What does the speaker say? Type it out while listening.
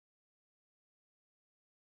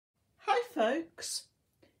Hi folks,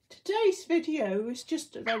 today's video is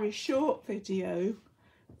just a very short video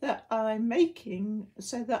that I'm making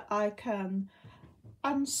so that I can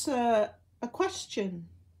answer a question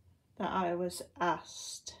that I was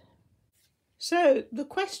asked. So the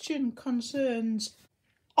question concerns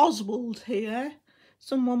Oswald here.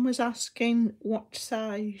 Someone was asking what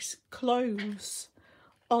size clothes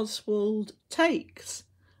Oswald takes.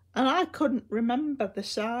 And I couldn't remember the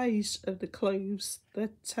size of the clothes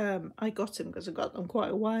that I got him because I got them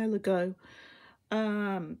quite a while ago.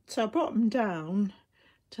 So I brought them down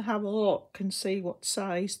to have a look and see what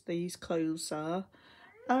size these clothes are.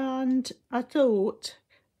 And I thought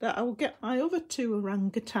that I would get my other two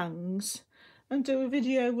orangutans and do a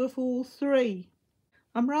video with all three.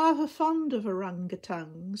 I'm rather fond of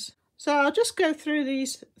orangutans. So I'll just go through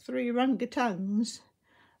these three orangutans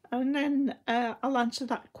and then I'll answer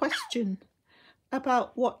that question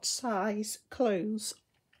about what size clothes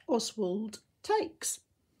Oswald takes.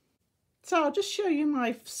 So I'll just show you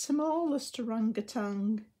my smallest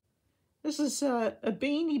orangutan. This is a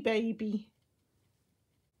Beanie Baby.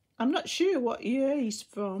 I'm not sure what year he's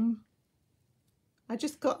from. I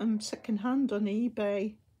just got him second hand on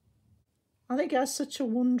eBay. I think he has such a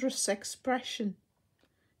wondrous expression.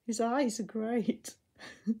 His eyes are great.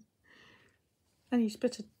 And he's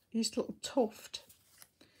a little tuft.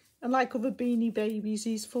 And like other Beanie Babies,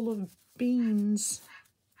 he's full of beans.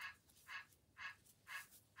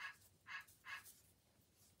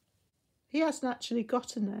 He hasn't actually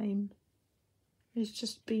got a name. He's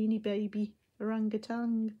just Beanie Baby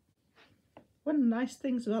Orangutan. One of the nice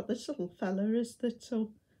things about this little fella is that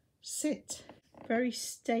he'll sit very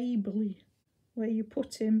stably where you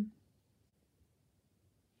put him.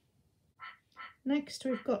 Next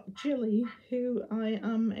we've got Jilly, who I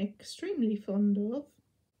am extremely fond of.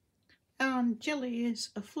 And Jilly is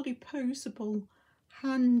a fully poseable,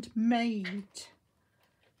 handmade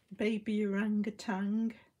baby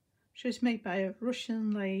orangutan. She was made by a Russian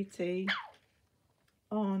lady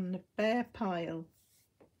on Bearpile.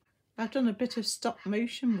 I've done a bit of stop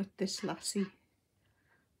motion with this lassie.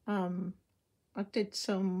 I did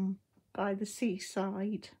some by the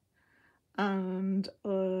seaside, and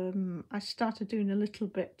I started doing a little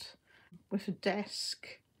bit with a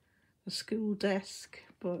school desk,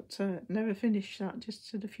 but never finished that,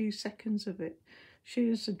 just did a few seconds of it. She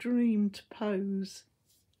is a dream to pose.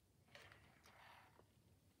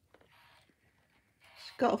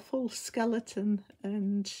 She's got a full skeleton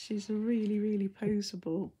and she's really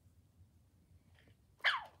poseable.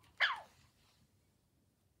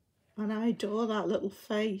 And I adore that little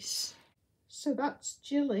face. So that's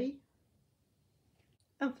Jilly.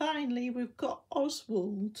 And finally we've got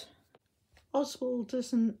Oswald. Oswald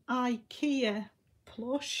is an IKEA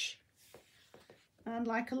plush, and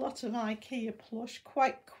like a lot of IKEA plush,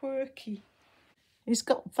 quite quirky. He's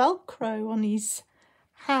got Velcro on his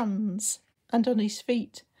hands and on his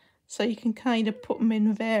feet, so you can kind of put him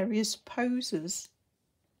in various poses.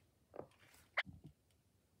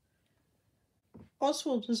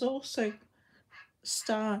 Oswald has also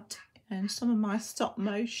starred in some of my stop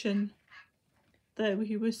motion, though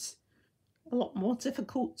he was a lot more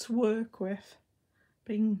difficult to work with,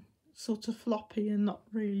 being sort of floppy and not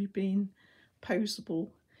really being poseable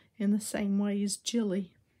in the same way as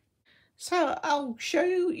Jilly. So I'll show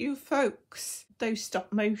you folks those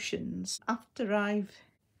stop motions after I've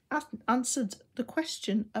answered the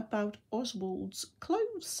question about Oswald's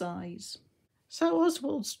clothes size. So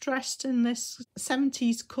Oswald's dressed in this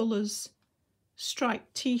 70s colours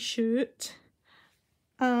striped t-shirt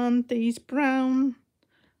and these brown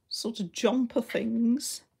sort of jumper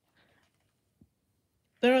things.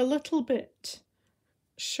 They're a little bit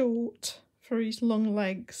short for his long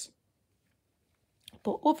legs,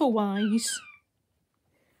 but otherwise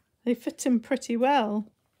they fit him pretty well.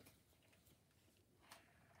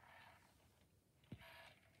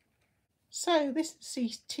 So this is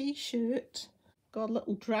his t-shirt, got a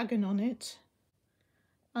little dragon on it,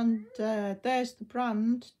 and there's the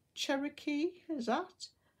brand, Cherokee, is that?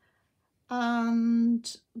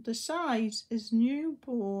 And the size is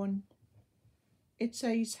newborn. It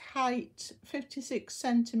says height 56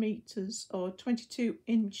 centimetres or 22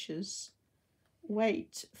 inches,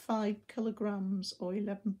 weight 5 kilograms or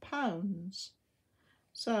 11 pounds.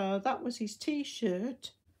 So that was his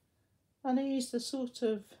t-shirt, and he's the sort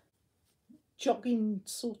of jogging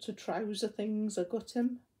sort of trouser things I got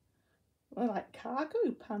him. They're like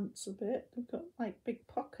cargo pants a bit, they've got like big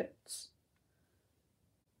pockets.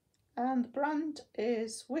 And the brand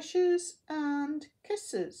is Wishes and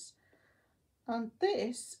Kisses. And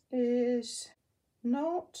this is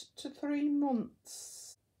 0 to 3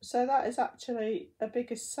 months So that is actually a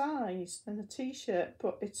bigger size than a t-shirt,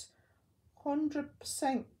 but it's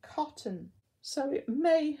 100% cotton. So it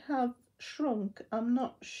may have shrunk, I'm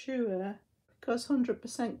not sure, because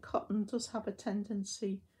 100% cotton does have a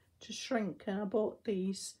tendency to shrink, and I bought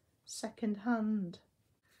these second hand.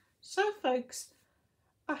 So folks,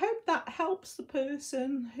 I hope that helps the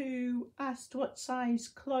person who asked what size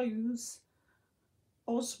clothes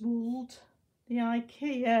Oswald, the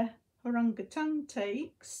IKEA orangutan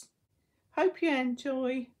takes. Hope you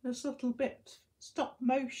enjoy this little bit stop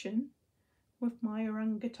motion with my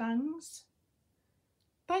orangutans.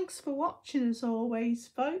 Thanks for watching as always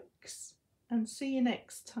folks, and see you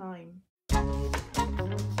next time.